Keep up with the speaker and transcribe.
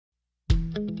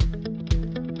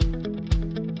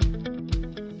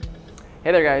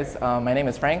Hey there guys, my name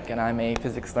is Frank and I'm a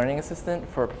physics learning assistant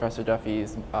for Professor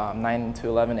Duffy's 9 to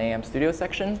 11 a.m. studio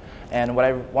section. And what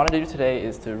I wanted to do today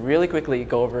is to really quickly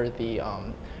go over the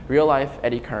real-life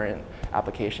eddy current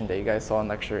application that you guys saw in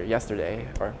lecture yesterday,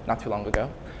 or not too long ago.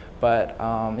 But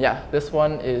yeah, this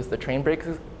one is the train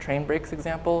brakes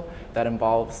example that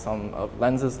involves some of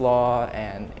Lenz's law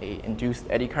and an induced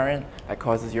eddy current that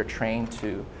causes your train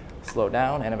to slow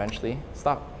down and eventually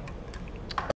stop.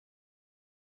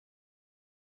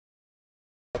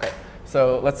 Okay,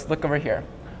 so let's look over here.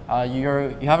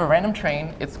 You have a random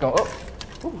train. It's going.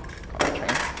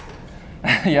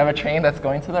 You have a train that's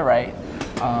going to the right,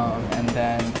 and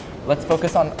then let's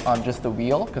focus on just the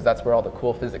wheel because that's where all the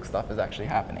cool physics stuff is actually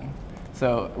happening.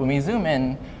 So when we zoom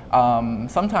in,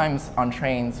 sometimes on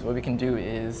trains, what we can do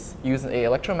is use an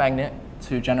electromagnet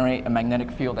to generate a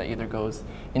magnetic field that either goes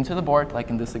into the board, like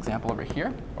in this example over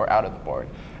here, or out of the board.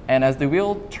 And as the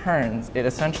wheel turns, it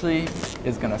essentially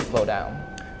is going to slow down.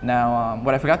 Now,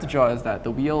 what I forgot to draw is that the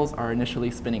wheels are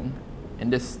initially spinning in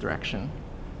this direction.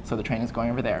 So the train is going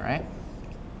over there, right?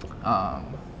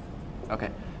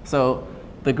 Okay, so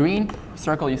the green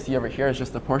circle you see over here is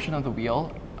just a portion of the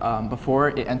wheel before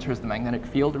it enters the magnetic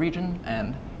field region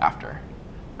and after,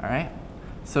 all right?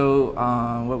 So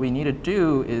what we need to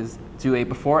do is do a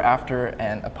before, after,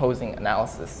 and opposing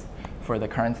analysis for the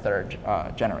currents that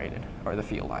are generated, or the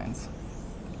field lines.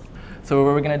 So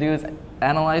what we're going to do is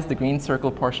analyze the green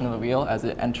circle portion of the wheel as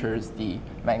it enters the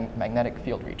magnetic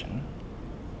field region.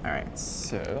 All right,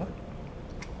 so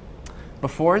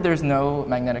before there's no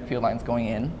magnetic field lines going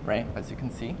in, right, as you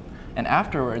can see. And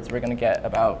afterwards, we're going to get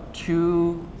about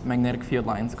 2 magnetic field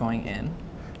lines going in.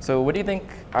 So what do you think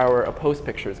our opposed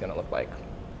picture is going to look like?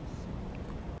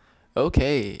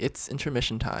 Okay, it's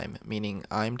intermission time, meaning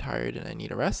I'm tired and I need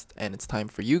a rest, and it's time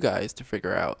for you guys to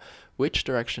figure out which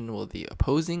direction will the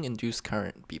opposing induced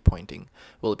current be pointing.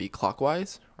 Will it be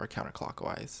clockwise or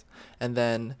counterclockwise? And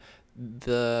then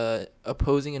the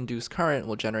opposing induced current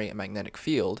will generate a magnetic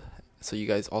field, so you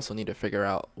guys also need to figure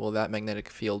out, will that magnetic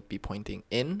field be pointing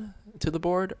in to the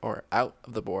board or out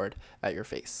of the board at your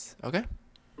face, okay?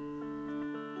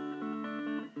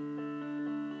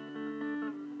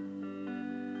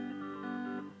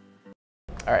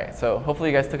 All right, so hopefully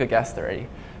you guys took a guess already,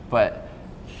 but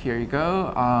here you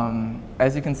go.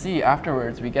 As you can see,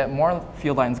 afterwards we get more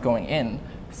field lines going in,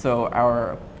 so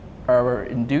our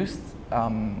induced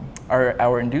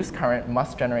current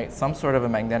must generate some sort of a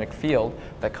magnetic field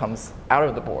that comes out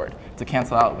of the board to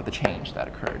cancel out with the change that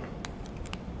occurred.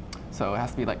 So it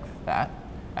has to be like that,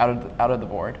 out of the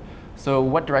board. So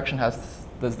what direction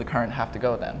does the current have to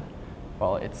go then?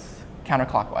 Well, it's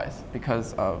counterclockwise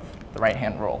because of the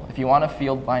right-hand rule. If you want a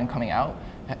field line coming out,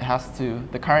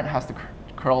 the current has to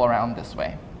curl around this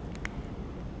way.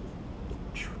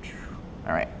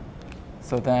 All right.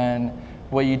 So then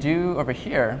what you do over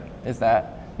here is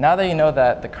that now that you know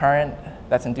that the current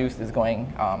that's induced is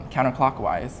going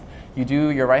counterclockwise, you do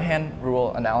your right-hand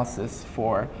rule analysis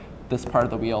for this part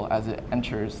of the wheel as it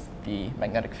enters the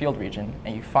magnetic field region,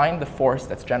 and you find the force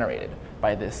that's generated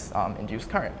by this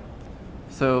induced current.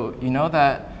 So you know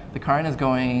that the current is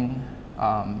going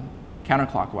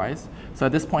counterclockwise. So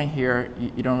at this point here,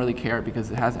 you don't really care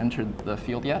because it hasn't entered the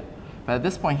field yet. But at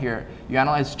this point here, you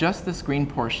analyze just this green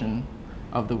portion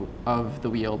of the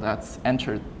wheel that's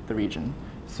entered the region.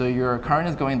 So your current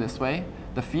is going this way.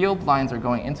 The field lines are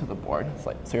going into the board.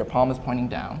 So your palm is pointing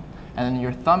down. And then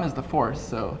your thumb is the force.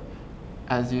 So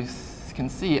as you can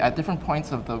see, at different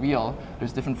points of the wheel,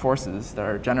 there's different forces that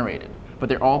are generated. But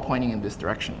they're all pointing in this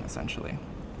direction, essentially.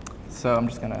 So I'm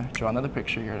just going to draw another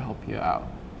picture here to help you out.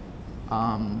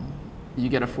 You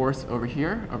get a force over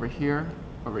here, over here,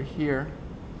 over here,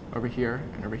 over here,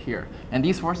 and over here. And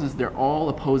these forces, they're all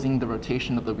opposing the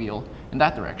rotation of the wheel in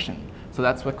that direction. So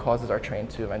that's what causes our train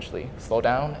to eventually slow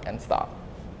down and stop.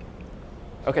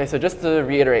 Okay, so just to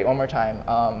reiterate one more time,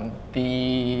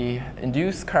 the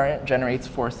induced current generates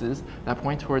forces that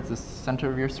point towards the center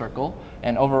of your circle,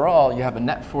 and overall you have a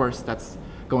net force that's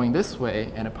going this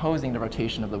way and opposing the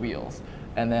rotation of the wheels,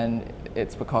 and then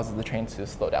it's what causes the train to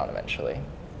slow down eventually.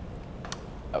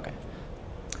 Okay,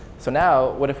 so now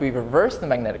what if we reverse the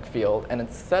magnetic field, and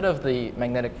instead of the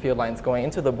magnetic field lines going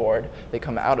into the board, they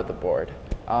come out of the board?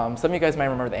 Some of you guys might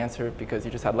remember the answer because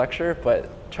you just had lecture,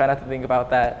 but try not to think about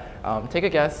that. Take a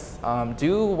guess.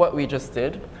 Do what we just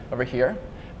did over here.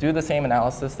 Do the same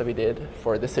analysis that we did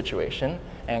for this situation,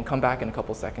 and come back in a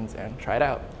couple seconds and try it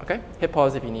out. Okay? Hit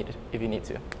pause if you need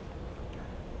to.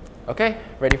 Okay,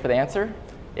 ready for the answer?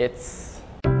 It's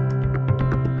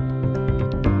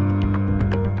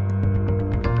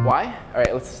Y. All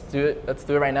right, let's do it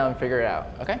right now and figure it out.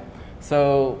 Okay?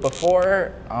 So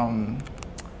before,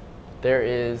 there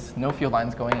is no field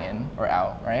lines going in or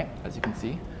out, right? As you can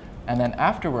see. And then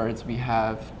afterwards, we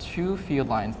have two field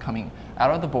lines coming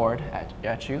out of the board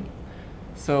at you.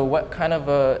 So what kind of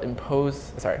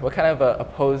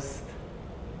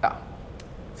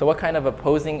what kind of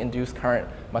opposing induced current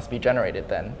must be generated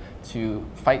then to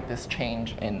fight this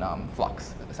change in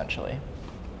flux, essentially?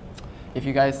 If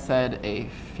you guys said a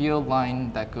field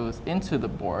line that goes into the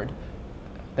board,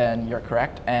 then you're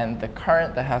correct. And the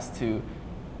current that has to,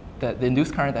 the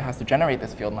induced current that has to generate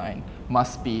this field line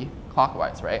must be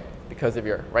clockwise, right? Because of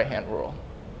your right-hand rule.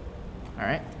 All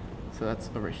right, so that's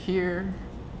over here,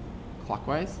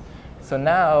 clockwise. So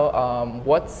now,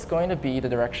 what's going to be the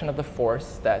direction of the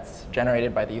force that's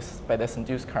generated by this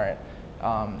induced current?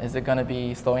 Is it going to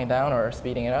be slowing down or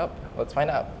speeding it up? Let's find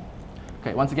out.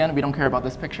 Okay, once again, we don't care about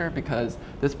this picture because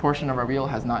this portion of our wheel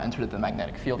has not entered the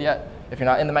magnetic field yet. If you're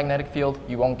not in the magnetic field,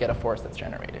 you won't get a force that's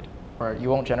generated, or you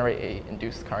won't generate a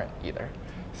induced current either.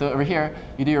 So over here,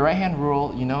 you do your right-hand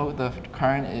rule. You know the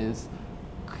current is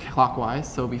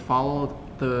clockwise, so we follow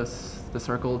the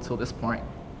circle till this point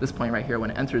right here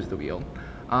when it enters the wheel.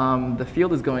 The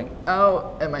field is going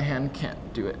out, and my hand can't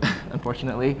do it,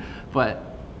 unfortunately.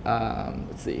 But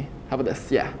let's see. How about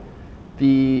this? Yeah.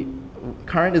 The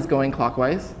current is going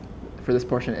clockwise for this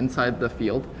portion inside the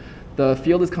field. The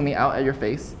field is coming out at your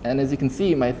face, and as you can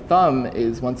see, my thumb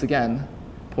is once again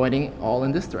pointing all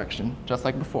in this direction, just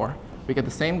like before. We get the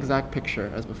same exact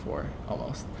picture as before,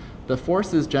 almost. The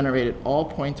forces generated all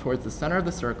point towards the center of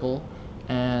the circle,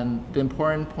 and the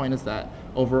important point is that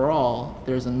overall,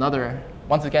 there's another,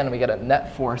 once again, we get a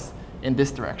net force in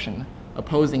this direction,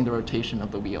 opposing the rotation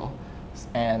of the wheel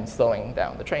and slowing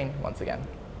down the train once again.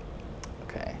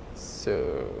 Okay,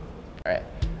 so, all right.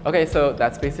 Okay, so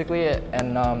that's basically it.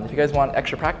 And if you guys want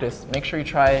extra practice, make sure you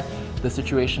try the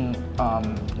situation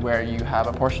where you have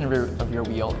a portion of your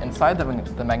wheel inside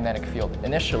the magnetic field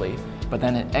initially, but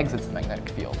then it exits the magnetic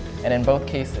field. And in both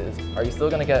cases, are you still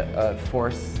going to get a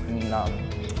force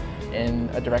in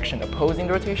a direction opposing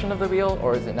the rotation of the wheel,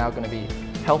 or is it now going to be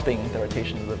helping the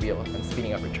rotation of the wheel and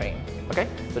speeding up your train? Okay,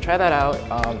 so try that out.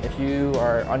 If you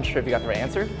are unsure if you got the right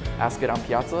answer, ask it on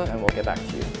Piazza and we'll get back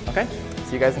to you. Okay,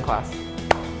 see you guys in class.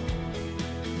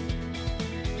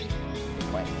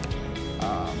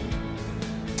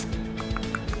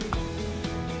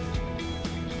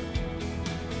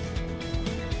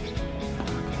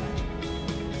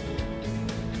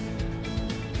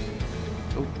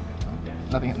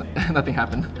 Nothing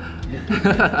happened.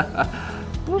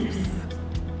 Whoops.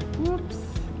 Whoops.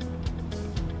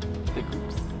 Big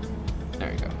oops.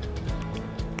 There you go.